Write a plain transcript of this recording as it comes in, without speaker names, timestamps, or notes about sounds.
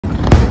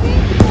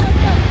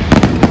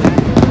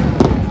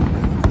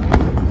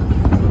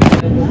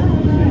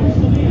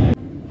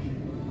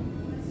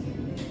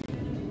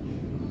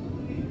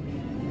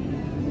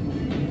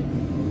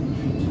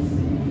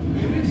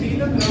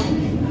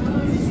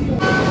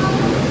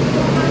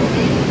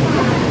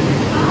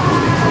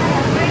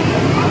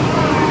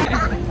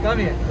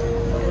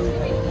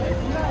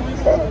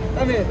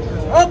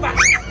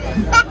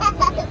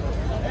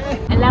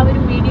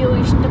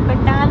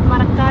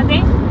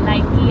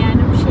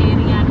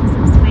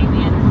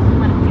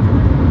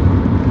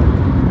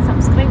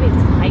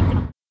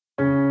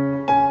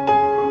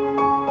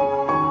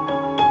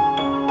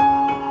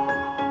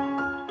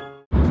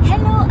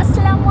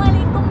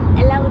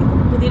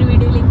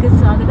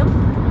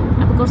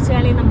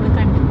നമ്മൾ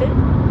കണ്ടിട്ട്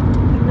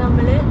ഇന്ന്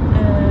നമ്മൾ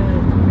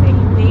നമ്മുടെ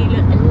UAE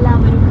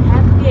എല്ലാവരും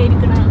ഹാപ്പി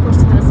ആയിരിക്കണ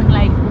കുറച്ച്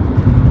ദിവസങ്ങളായിരിക്കും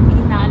ഈ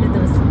 4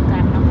 ദിവസം.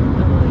 കാരണം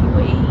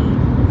UAE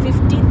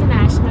 15th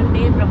നാഷണൽ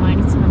ഡേ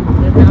പ്രമാണിച്ച്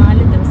നമുക്ക്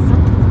 4 ദിവസം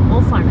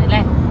ഓഫാണ്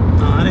അല്ലേ?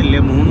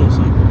 3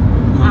 ദിവസം.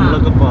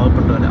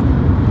 പാവപ്പെട്ടവരാ.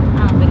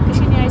 അവർക്ക്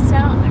ശനിയാഴ്ച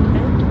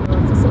ഉണ്ട്,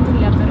 ഓഫീസൊന്നും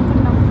ഇല്ലാത്തവരൊക്കെ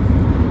ഉണ്ടാവും.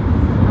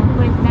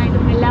 അപ്പോൾ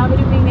എന്തായാലും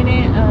എല്ലാവരും ഇങ്ങനെ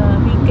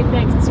വീക്കെൻഡ്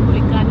അടിച്ച്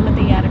പൊളിക്കാനുള്ള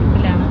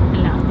തയ്യാറെടുപ്പിലാണ്.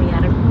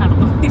 തയ്യാറെടുപ്പ്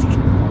നടന്നുകൊണ്ടിരിക്കും.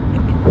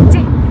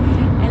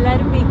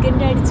 എല്ലാവരും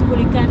വീക്കെൻഡ് അടിച്ച്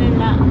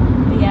പൊളിക്കാനുള്ള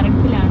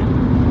തയ്യാറെടുപ്പിലാണ്.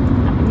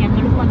 അപ്പം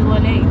ഞങ്ങളും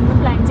അതുപോലെ ഇന്ന്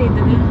പ്ലാൻ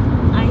ചെയ്തത്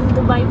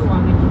ദുബായ്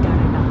പോകാൻ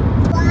വേണ്ടിയിട്ടാണ് കേട്ടോ.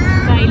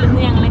 കയ്യിൽ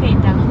നിന്ന് ഞങ്ങളെ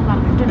കയറ്റാന്നൊക്കെ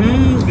പറഞ്ഞിട്ടുണ്ട്.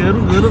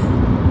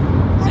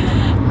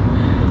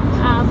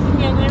 അപ്പം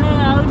ഞങ്ങൾ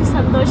ആ ഒരു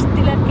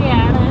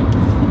സന്തോഷത്തിലൊക്കെയാണ്.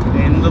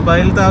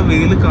 ദുബായിലത്തെ ആ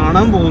വെയിൽ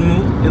കാണാൻ പോകുന്നു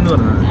എന്ന്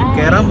പറഞ്ഞത്,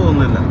 കയറാൻ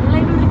പോകുന്നില്ല.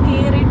 അതിനുള്ളിൽ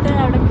കയറിയിട്ട്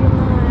അവിടേക്ക്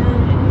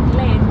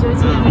എല്ലാം എൻജോയ്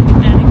ചെയ്യാൻ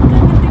വേണ്ടിയിട്ടാണ്. എനിക്ക്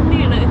അങ്ങനെ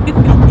തന്നെയാണ്.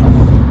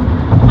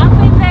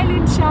 അപ്പോൾ എന്തായാലും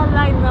ഇൻഷാ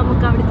അല്ലാ ഇന്ന്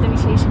നമുക്ക് അവിടുത്തെ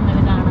വിശേഷങ്ങൾ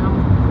കാണാം.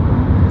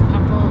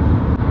 അപ്പോൾ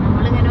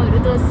നമ്മളിങ്ങനെ ഒരു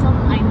ദിവസം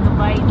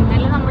ദുബായ്,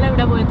 ഇന്നലെ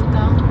നമ്മളെവിടെ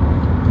പോയതൊക്കെ,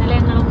 ഇന്നലെ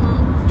ഞങ്ങളൊന്ന്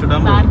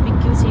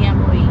ബാർബിക്യൂ ചെയ്യാൻ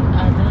പോയി.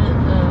 അത്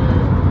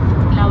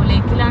ലവ്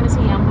ലേക്കിലാണ്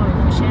ചെയ്യാൻ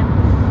പോയത്. പക്ഷെ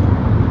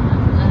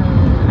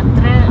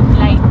അത്ര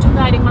ലൈറ്റും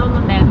കാര്യങ്ങളൊന്നും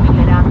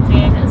ഉണ്ടായിരുന്നില്ല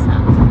രാത്രിയായ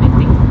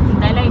സമയത്ത്.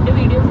 എന്തായാലും അതിൻ്റെ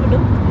വീഡിയോ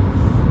വിടും.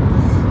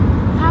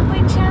 അപ്പോൾ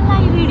ഇൻഷാ അല്ലാ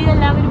ഈ വീഡിയോ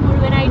എല്ലാവരും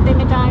മുഴുവനായിട്ട്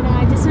തന്നെ കാണുക.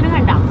 ജസ്റ്റിന്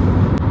കണ്ട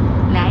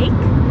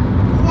ലൈക്ക്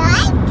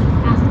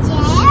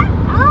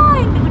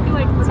എൻ്റെ കുട്ടി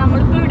പോയിട്ട്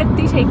നമ്മളിപ്പോൾ ഇവിടെ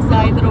എത്തി. ഷെയ്ഖ്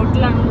സായിദ്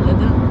റോട്ടിലാണ്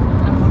ഉള്ളത്.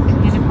 അങ്ങോട്ട്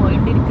ഇങ്ങനെ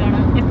പോയിട്ടിരിക്കുകയാണ്.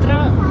 എത്ര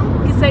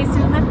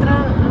സൈസിൽ നിന്ന് എത്ര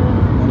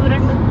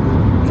ദൂരമുണ്ട്?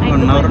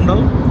 1 hour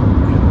ഉണ്ടാവും.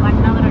 1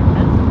 hour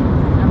ഉണ്ട്.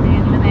 അപ്പോൾ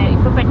ഞങ്ങൾ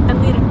ഇപ്പോൾ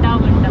പെട്ടെന്ന്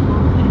ഇരുട്ടാവുന്നുണ്ട്. അപ്പോൾ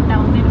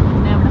ഇരുട്ടാവുന്നതിന്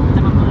മുന്നേ അവിടെ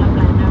എത്തണം എന്നുള്ള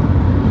പ്ലാനാണ്.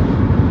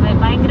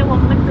 ഭയങ്കര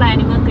വമ്പൻ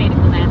പ്ലാനിങ് ഒക്കെ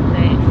ആയിരിക്കും.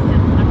 നേരത്തെ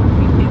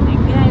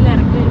എങ്ങനെയായാലും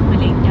ഇറങ്ങി വരുമ്പോൾ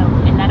ലേറ്റ് ആവും.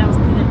 എല്ലാവരും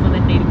അവസ്ഥ ചിലപ്പോൾ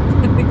തന്നെ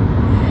ആയിരിക്കും.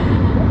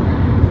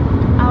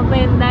 അപ്പോൾ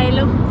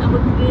എന്തായാലും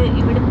നമുക്ക്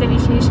ഇവിടുത്തെ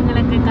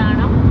വിശേഷങ്ങളൊക്കെ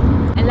കാണാം.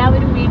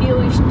 എല്ലാവരും വീഡിയോ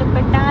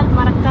ഇഷ്ടപ്പെട്ടാൽ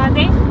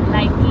മറക്കാതെ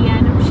ലൈക്ക്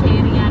ചെയ്യാനും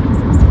ഷെയർ ചെയ്യാനും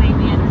സബ്സ്ക്രൈബ്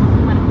ചെയ്യാനും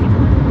ഒന്നും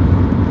മറക്കരുത്.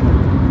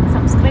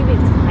 സബ്സ്ക്രൈബ്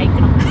ചെയ്ത്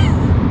സഹായിക്കണം.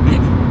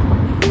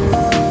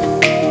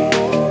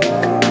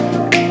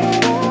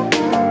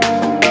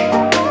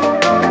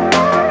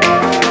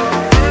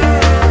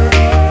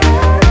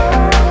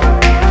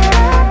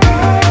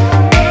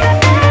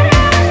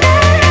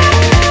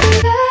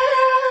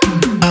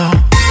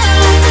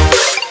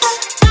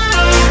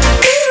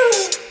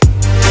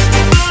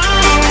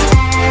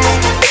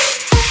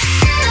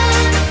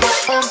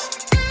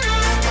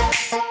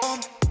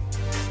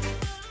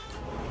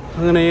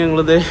 അങ്ങനെ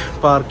ഞങ്ങളിത്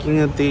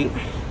പാർക്കിംഗ് എത്തി.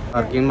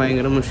 പാർക്കിംഗ്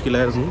ഭയങ്കര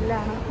മുഷ്കിലായിരുന്നു.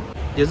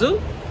 ജസു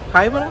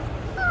ഹായ് പറ.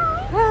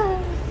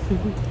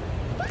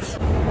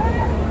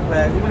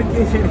 ബാഗ്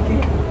പിടിക്കുക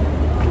ശരിക്കും.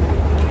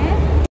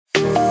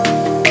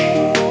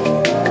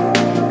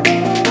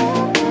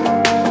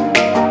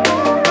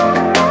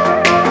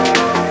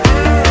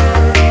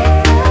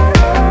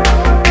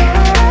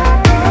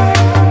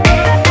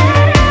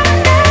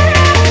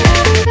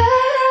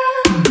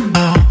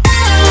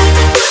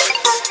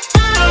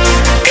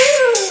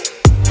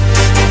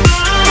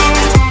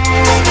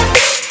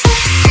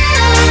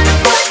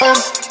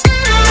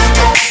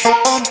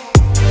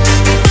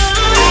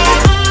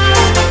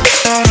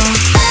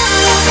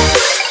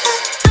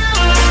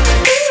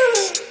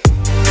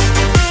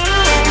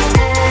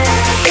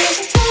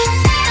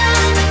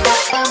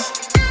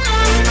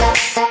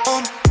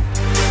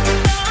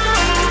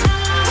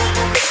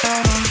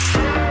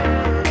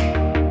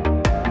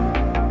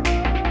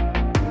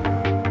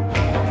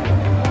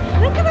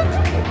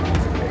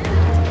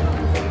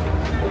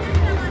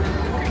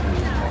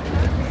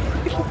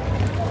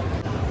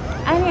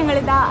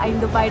 ഞങ്ങളിതാ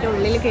ദുബായിയുടെ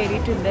ഉള്ളിൽ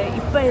കയറിയിട്ടുണ്ട്.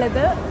 ഇപ്പോൾ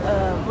ഉള്ളത്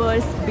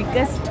വേൾഡ്സ്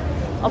ബിഗ്ഗസ്റ്റ്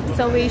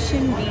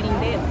ഒബ്സർവേഷൻ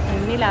വീലിൻ്റെ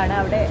മുന്നിലാണ്.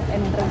 അവിടെ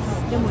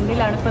എൻട്രൻസിൻ്റെ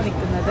മുന്നിലാണ് ഇപ്പോൾ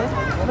നിൽക്കുന്നത്.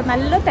 അപ്പോൾ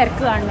നല്ല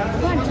തിരക്ക്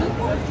കാണുന്നുണ്ട്.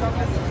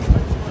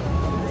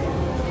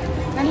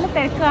 നല്ല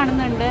തിരക്ക്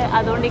കാണുന്നുണ്ട്.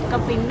 അതുകൊണ്ട്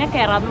പിന്നെ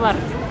കയറാമെന്ന്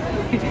പറഞ്ഞു.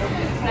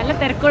 നല്ല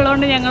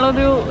തിരക്കുള്ളതുകൊണ്ട്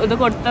ഞങ്ങളൊരു ഇത്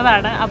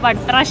കൊടുത്തതാണ്. അപ്പോൾ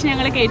അടുത്ത പ്രാവശ്യം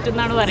ഞങ്ങൾ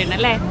കയറ്റുന്നാണ് പറയുന്നത്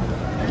അല്ലേ?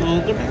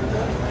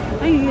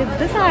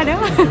 എന്ത് സാധനം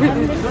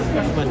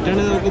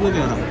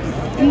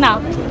എന്നാ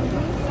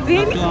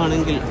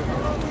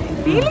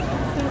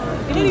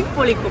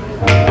പൊളിക്കും.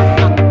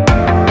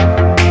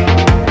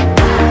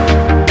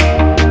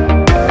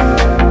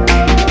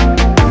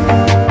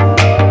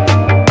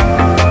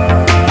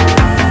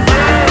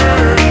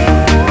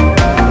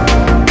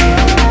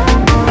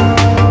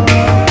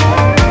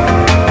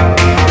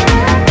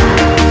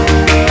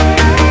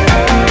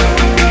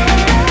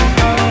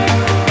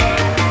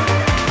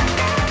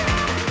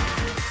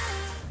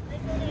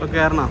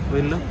 കേറണോ?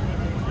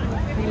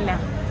 ഇല്ല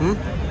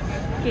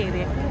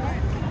കേറിയ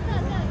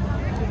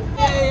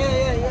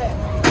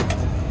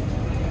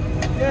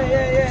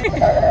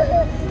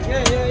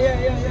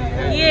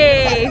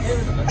Yes.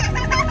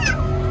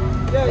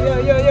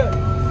 Yo.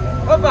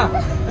 Opa.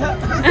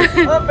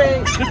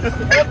 Open.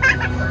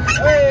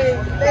 Hey,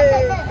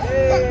 hey,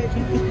 hey.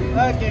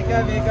 Okay,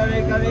 come here.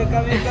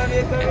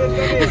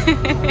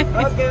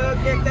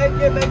 Okay,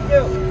 thank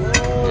you.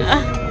 Oh,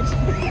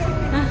 shit.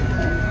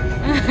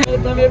 Hey,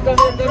 come here.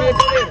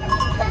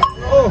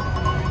 Oh,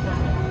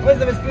 where's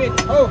the biscuit?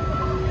 Oh.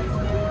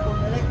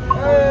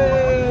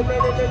 Hey,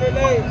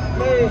 lay.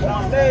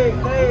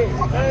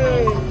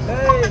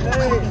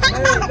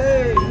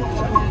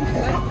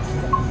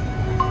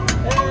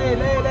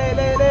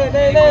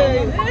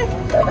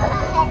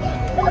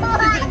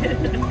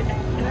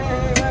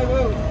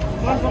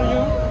 One for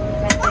you.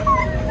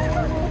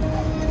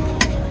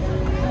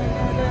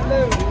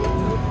 No.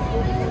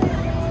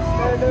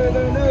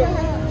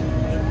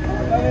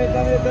 Come here.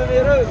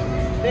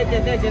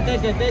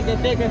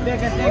 Take it.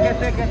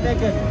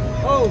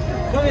 Oh,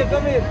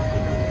 come here.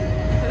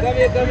 Come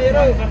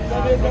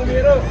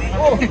here,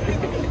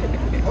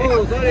 Oh,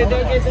 sorry,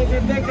 take it.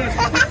 Take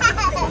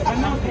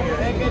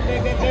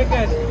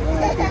it.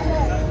 Oh!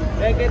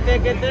 Okay,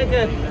 take it.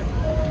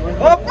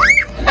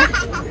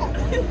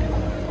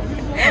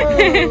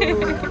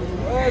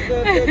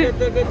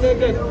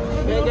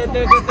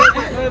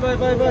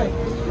 Bye.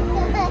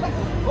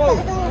 Oh!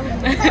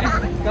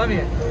 Come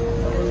here.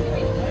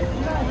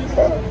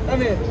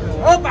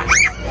 Opa!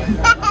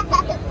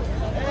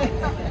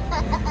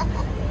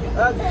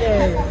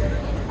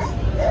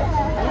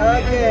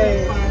 Okay.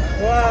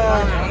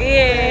 Wow.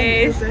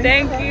 Yes,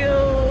 thank you.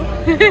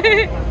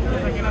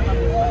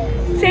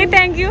 Say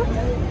thank you.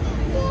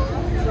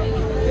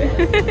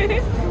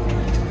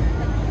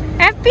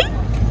 Happy?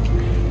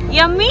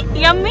 Yummy?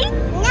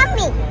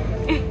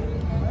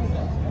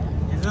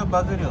 Is it a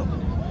burger?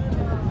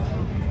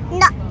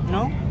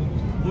 No?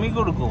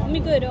 Umiko.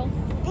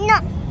 No.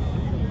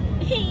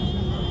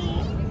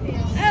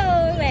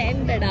 Oh,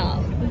 വേണ്ടടാ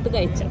ഇത്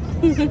കഴിച്ചോ.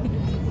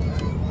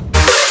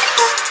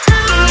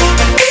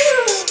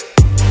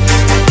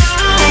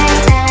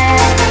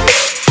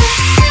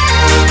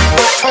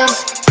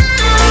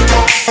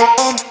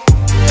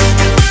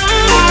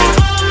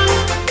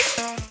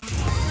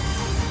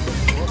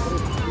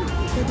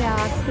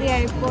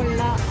 രാത്രിയായപ്പോൾ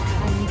ഉള്ള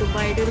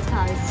ദുബായിയുടെ ഒരു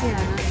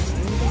കാഴ്ചയാണ്.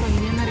 എനിക്ക്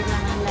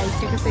ഭംഗിയെന്നറിയാൻ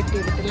ലൈറ്റൊക്കെ set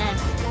ചെയ്തിട്ടില്ലേ,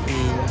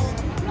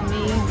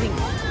 amazing.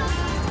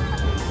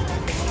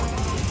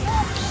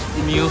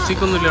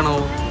 Music ഒന്നും ഇല്ലണോ?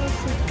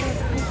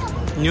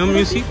 ന്യൂ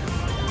മ്യൂസിക്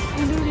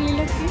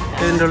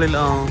ഇതിൻ്റെ ഉള്ളിൽ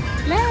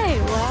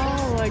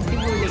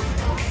അടിപൊളി.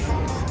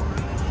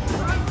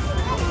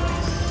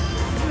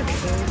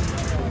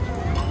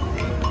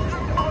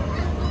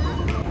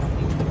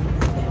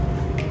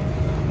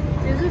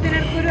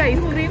 ഇതിനൊരു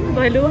ഐസ്ക്രീം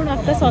ബലൂൺ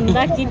ഒക്കെ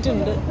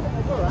സ്വന്താക്കിയിട്ടുണ്ട്.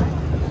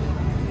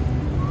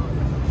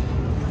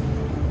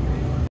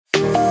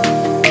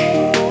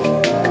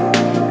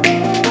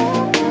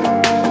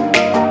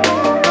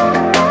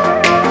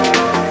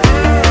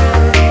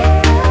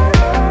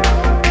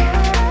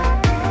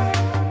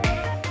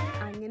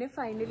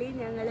 ഫൈനലി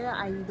ഞങ്ങൾ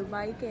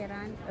ദുബായ്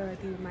കയറാൻ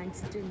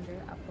തീരുമാനിച്ചിട്ടുണ്ട്.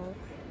 അപ്പോൾ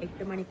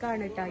 8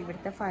 മണിക്കാണ് കേട്ടോ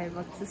ഇവിടുത്തെ ഫയർ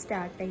വർക്ക്സ്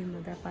സ്റ്റാർട്ട്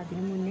ചെയ്യുന്നത്. അപ്പോൾ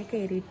അതിന് മുന്നേ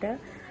കയറിയിട്ട്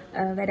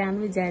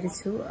വരാമെന്ന്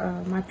വിചാരിച്ചു.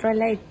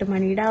 മാത്രമല്ല 8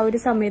 മണിയുടെ ആ ഒരു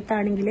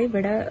സമയത്താണെങ്കിൽ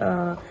ഇവിടെ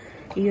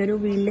ഈ ഒരു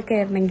വീട്ടിൽ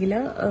കയറണമെങ്കിൽ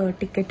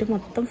ടിക്കറ്റ്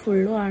മൊത്തം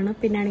ഫുള്ളും ആണ്.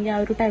 പിന്നെ ആണെങ്കിൽ ആ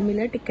ഒരു ടൈമിൽ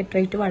ടിക്കറ്റ്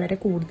റേറ്റ് വളരെ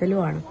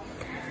കൂടുതലുമാണ്.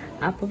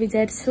 അപ്പോൾ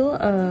വിചാരിച്ചു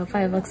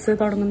ഫയർ വർക്ക്സ്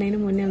തുടങ്ങുന്നതിന്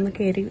മുന്നേ ഒന്ന്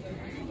കയറി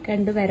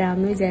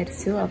കണ്ടുവരാമെന്ന്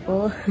വിചാരിച്ചു.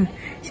 അപ്പോൾ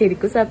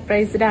ശരിക്കും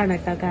സർപ്രൈസ്ഡ് ആണ്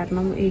കേട്ടോ.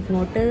 കാരണം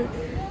ഇങ്ങോട്ട്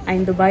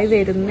ദുബായ്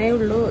വരുന്നേ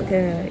ഉള്ളൂ.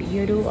 ഈ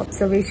ഒരു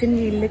ഒബ്സർവേഷൻ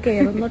വീലിൽ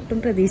കയറുന്നൊട്ടും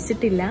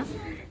പ്രതീക്ഷിച്ചിട്ടില്ല.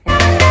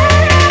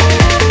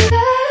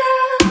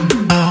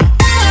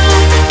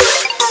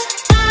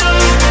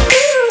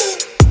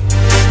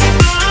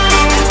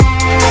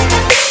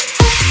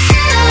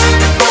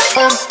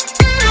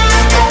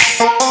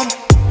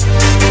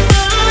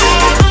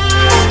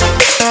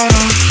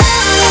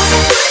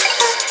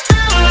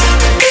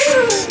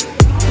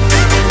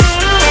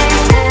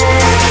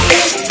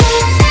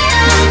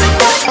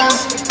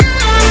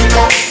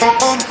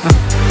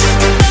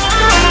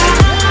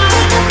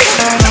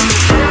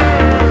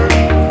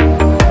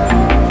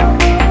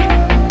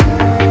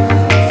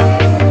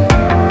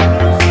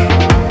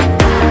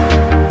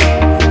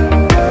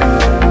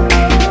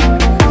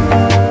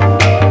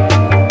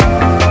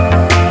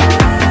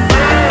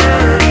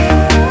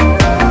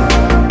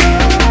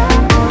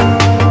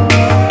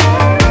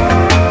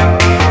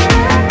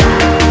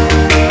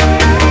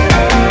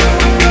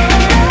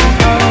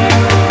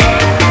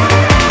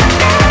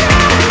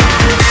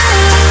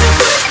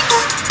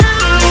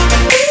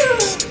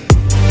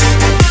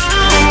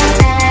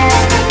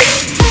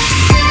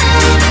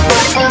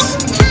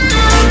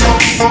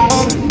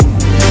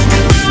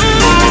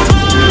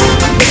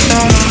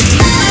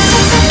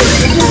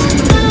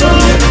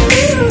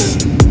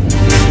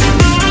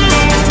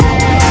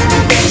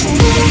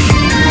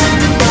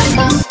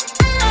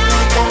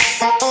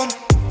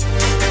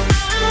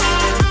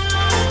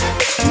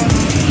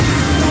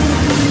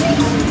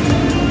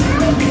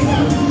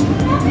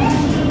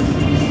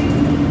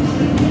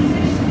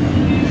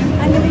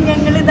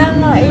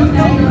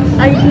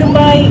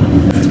 ദുബായ്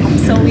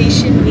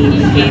ഒബ്സർവേഷൻ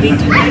വീലിൽ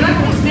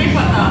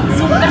കയറിയിട്ടുണ്ട്.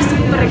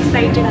 സൂപ്പർ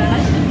എക്സൈറ്റഡ് ആണ്.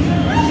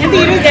 ഞാൻ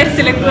തീരെ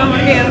വിചാരിച്ചില്ല ഇപ്പോൾ നമ്മൾ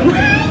കയറുന്നു.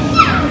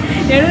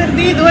 ഞാൻ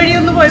വെറുതെ ഇതുവഴി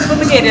ഒന്ന് പോയപ്പോൾ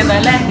ഒന്ന് കയറിയതാ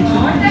അല്ലേ.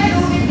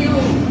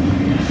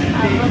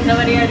 അപ്പോൾ എന്താ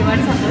പറയുക,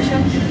 ഒരുപാട്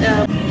സന്തോഷം.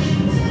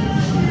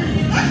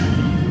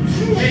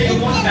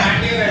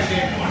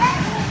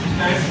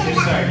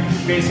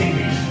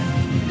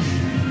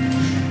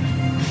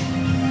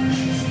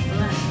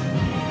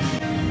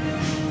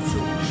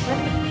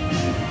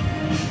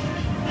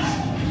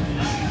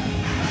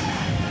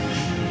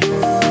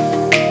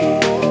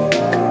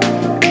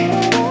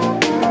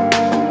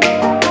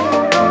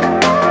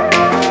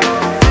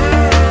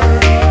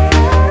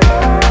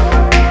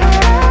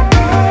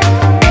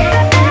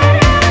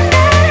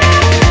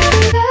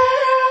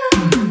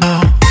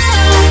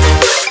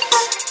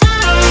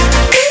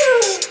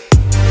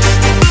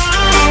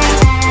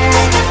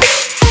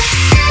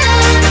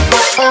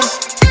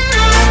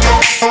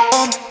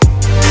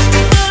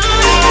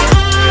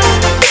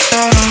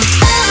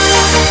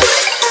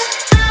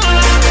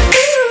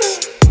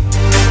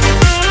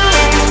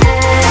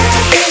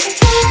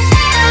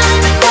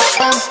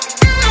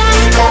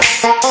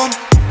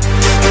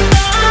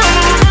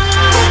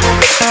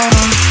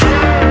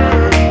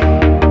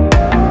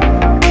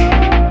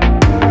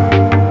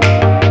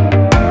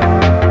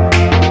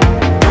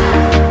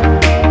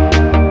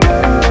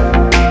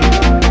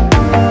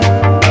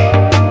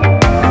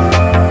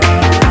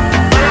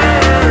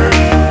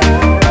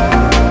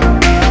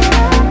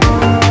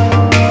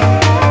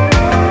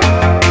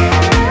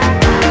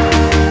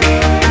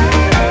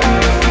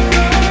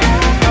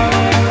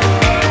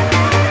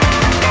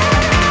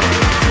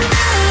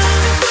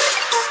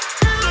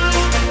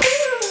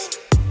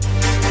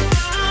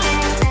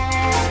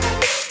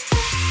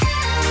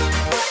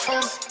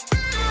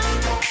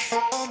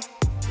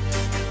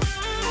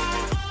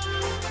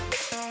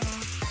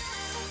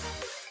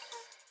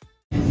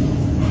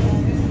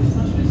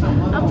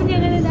 അപ്പം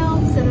ഞങ്ങളിതാ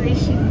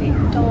ഒബ്സർവേഷൻ്റെ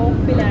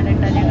ടോപ്പിലാണ്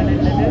കേട്ടോ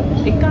ഞങ്ങളുള്ളത്.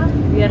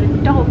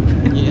 ടോപ്പ്.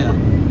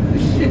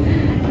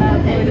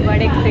 അപ്പോൾ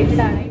ഒരുപാട്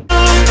എക്സൈറ്റഡ് ആണ്.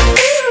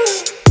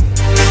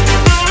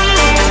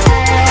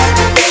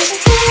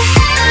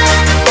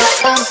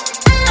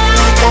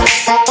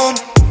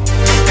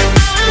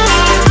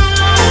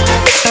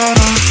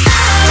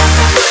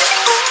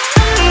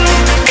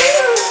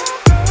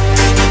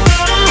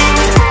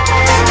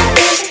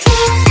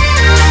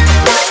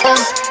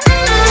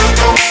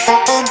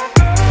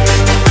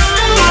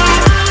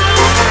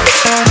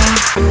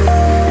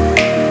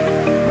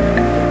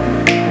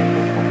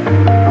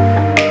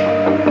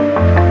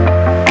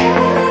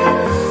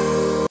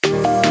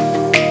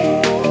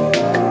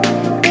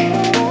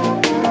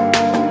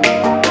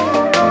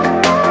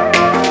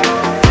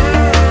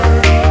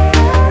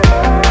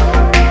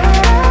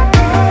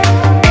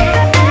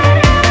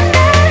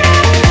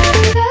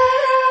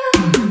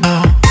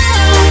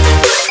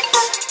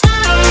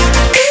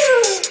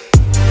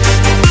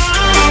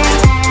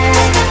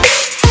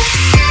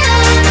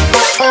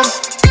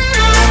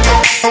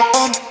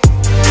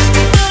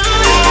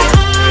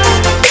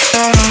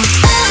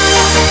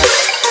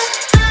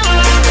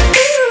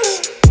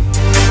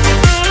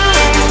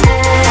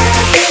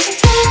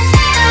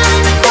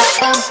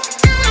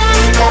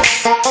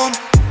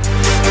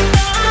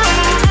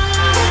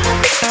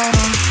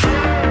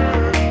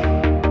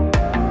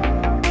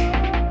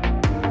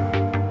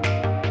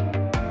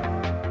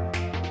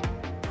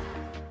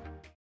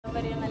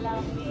 നല്ല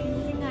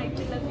അമേസിംഗ്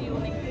ആയിട്ടുള്ള വ്യൂ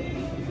നിങ്ങൾക്ക്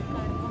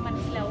കാണുമ്പോൾ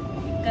മനസ്സിലാവും.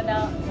 എനിക്കതാ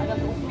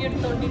അതൊക്കെ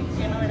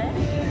ഒപ്പിയെടുത്തോണ്ടിരിക്കുകയാണ് ഇവിടെ.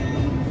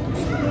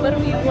 സൂപ്പർ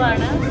വ്യൂ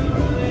ആണ്.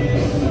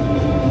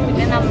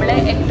 പിന്നെ നമ്മൾ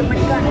 8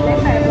 മണിക്കാണല്ലേ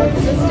ഫയർ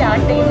വർക്ക്സ്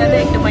സ്റ്റാർട്ട് ചെയ്യുന്നത്.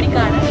 8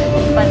 മണിക്കാണ്.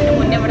 അപ്പം അതിന്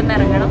മുന്നേ ഇവിടെ നിന്ന്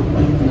ഇറങ്ങണം.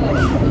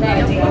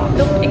 എന്തായാലും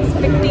ഒട്ടും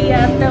എക്സ്പെക്റ്റ്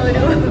ചെയ്യാത്ത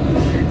ഒരു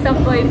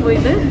സംഭവമായി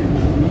പോയത്.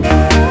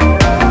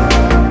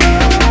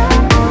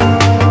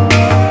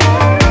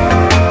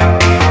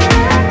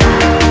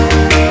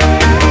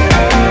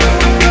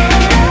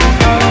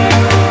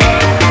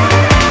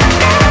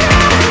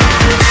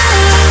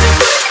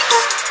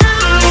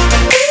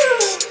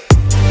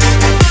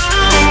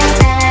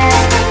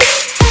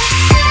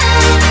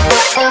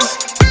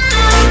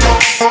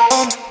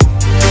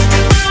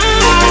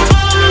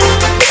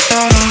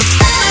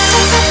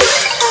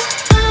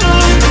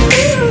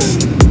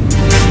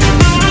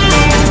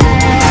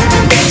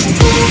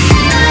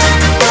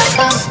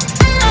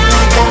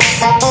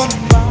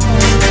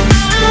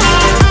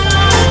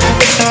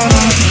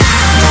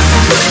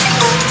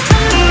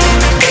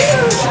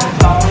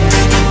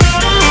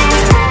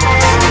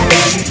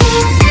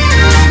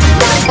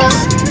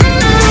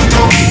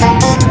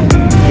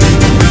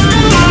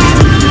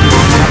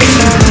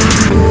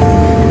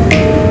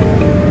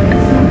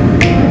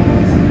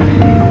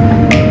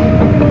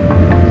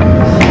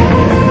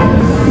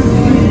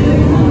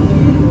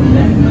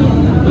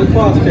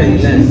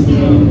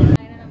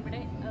 നമ്മുടെ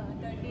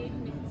 38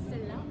 മിനിറ്റ്സ്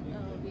ഉള്ള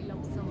വീൽ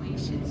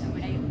ഒബ്സർവേഷൻ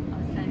ഇവിടെ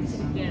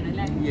അവസാനിച്ചിരിക്കുകയാണ്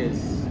അല്ലേ.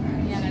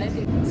 ഞങ്ങൾ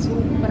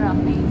സൂപ്പർ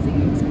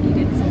അമേസിങ്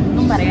എക്സ്പീരിയൻസ്,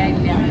 ഒന്നും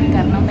പറയാനില്ല.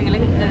 കാരണം നിങ്ങൾ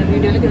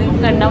വീഡിയോയിൽ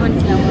കണ്ടാൽ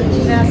മനസ്സിലാവും.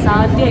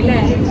 അസാധ്യമല്ലേ.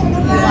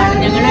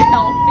 ഞങ്ങൾ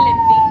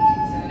ടോപ്പിലെത്തി.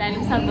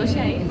 എന്തായാലും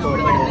സന്തോഷമായി. നമ്മൾ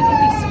ഇവിടെ നിന്ന്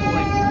തിരിച്ചു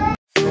പോയി.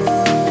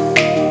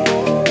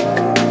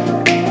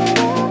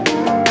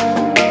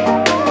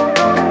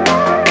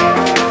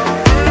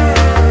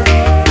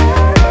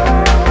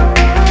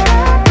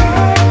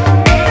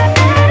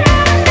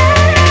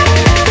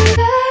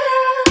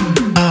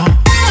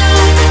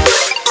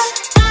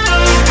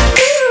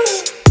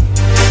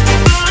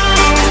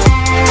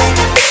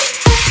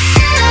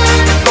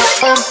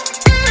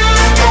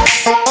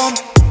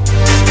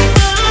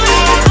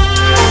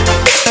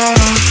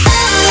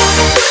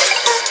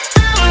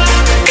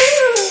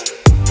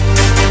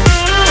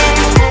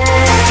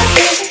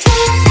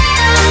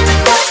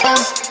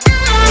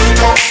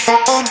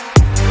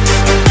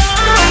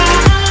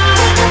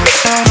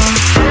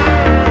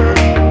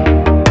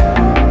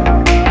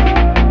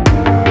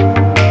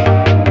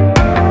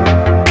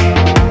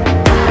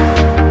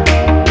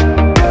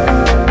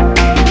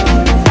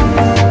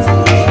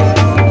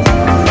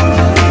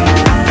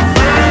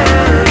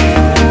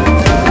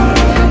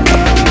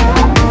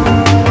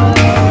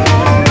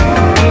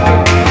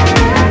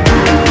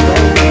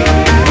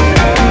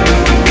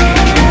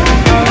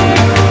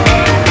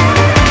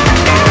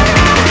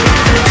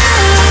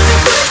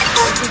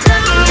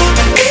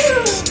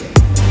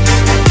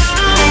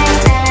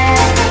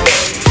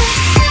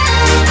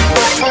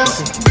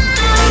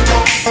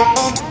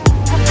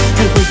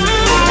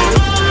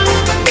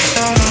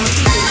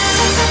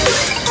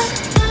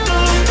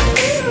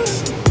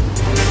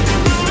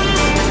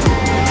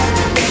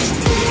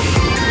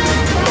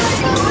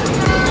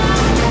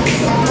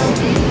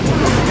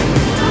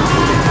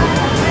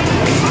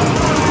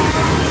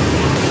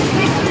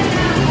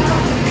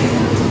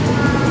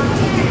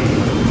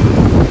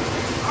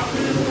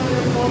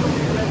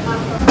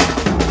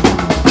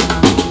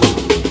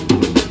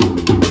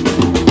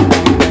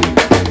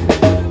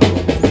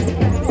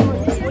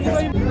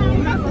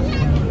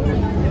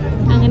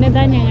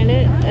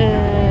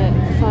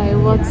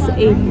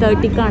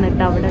 8:30ക്കാണ്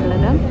കേട്ടോ അവിടെ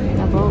ഉള്ളത്.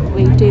 അപ്പോൾ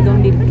വെയിറ്റ്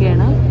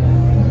ചെയ്തുകൊണ്ടിരിക്കുകയാണ്.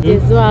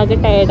 ജെസു ആകെ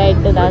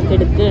ടയർഡായിട്ട് ഇതാക്കി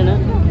എടുക്കുകയാണ്.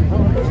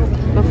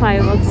 അപ്പോൾ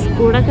 5 hours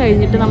കൂടെ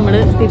കഴിഞ്ഞിട്ട് നമ്മൾ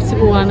തിരിച്ചു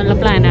പോകാന്നുള്ള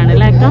പ്ലാനാണ്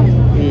അല്ലേ അക്ക?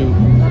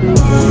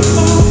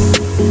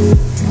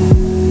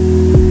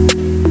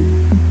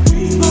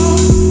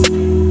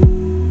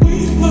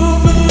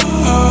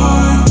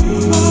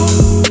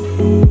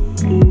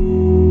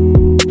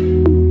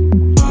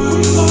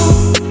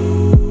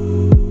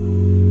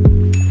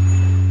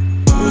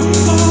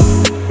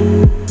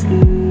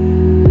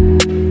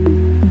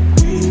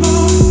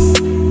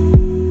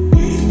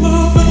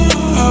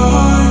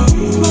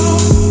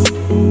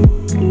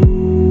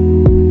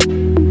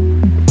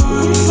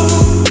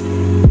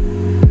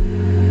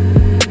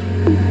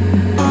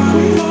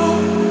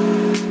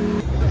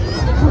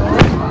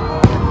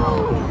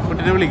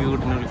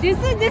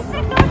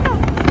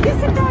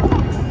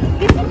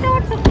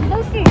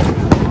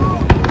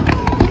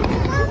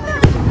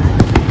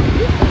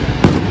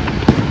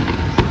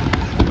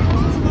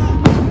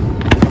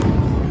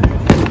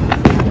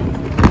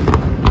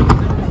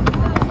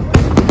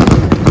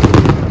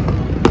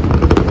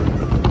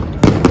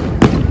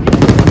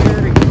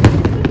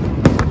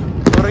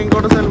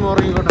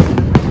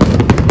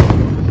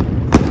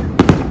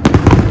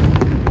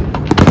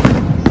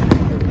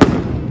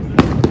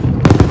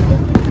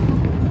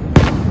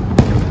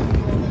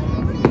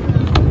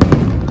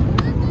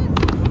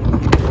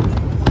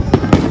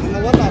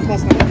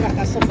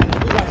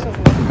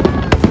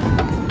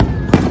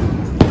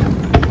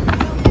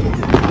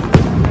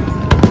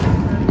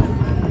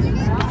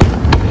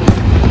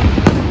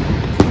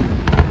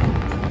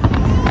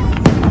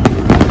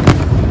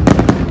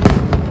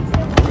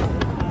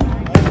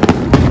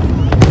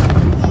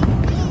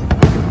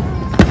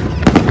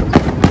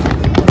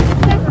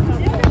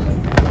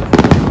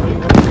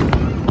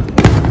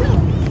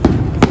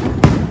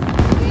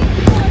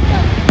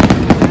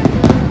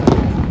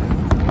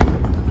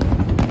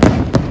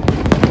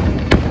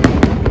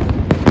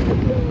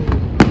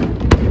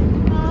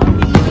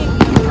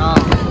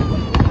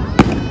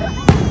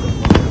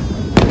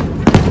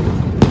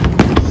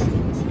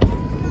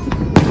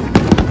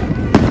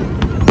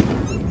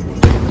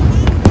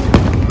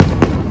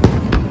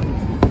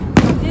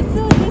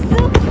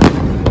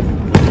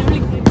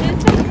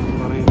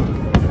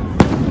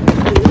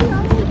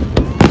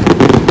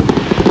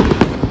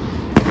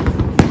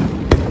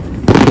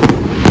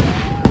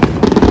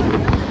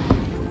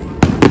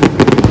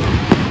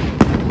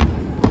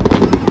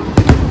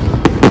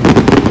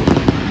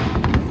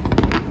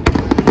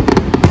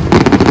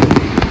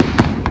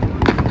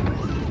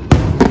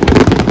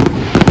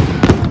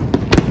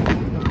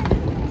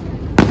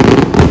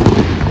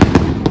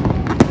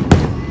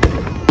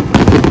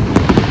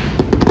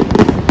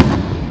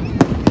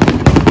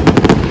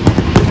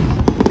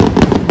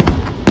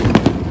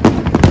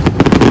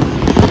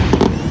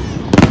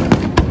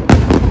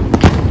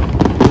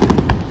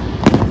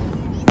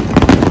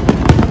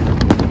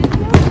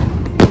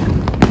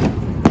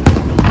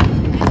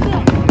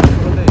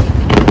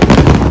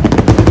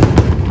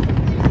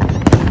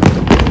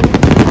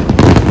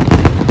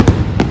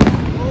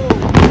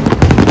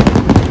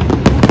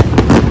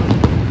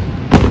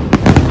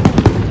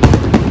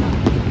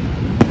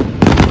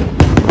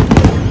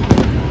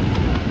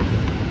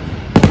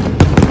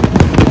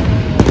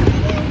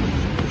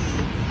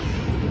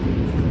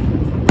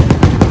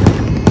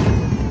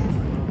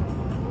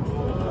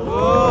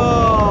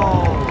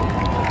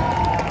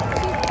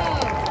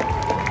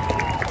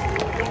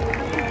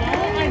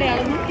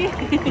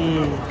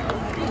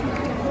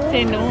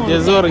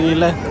 ജെസു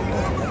ഇറങ്ങിയില്ലേ?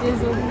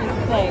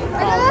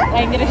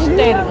 ഭയങ്കര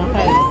ഇഷ്ടമായിരുന്നു.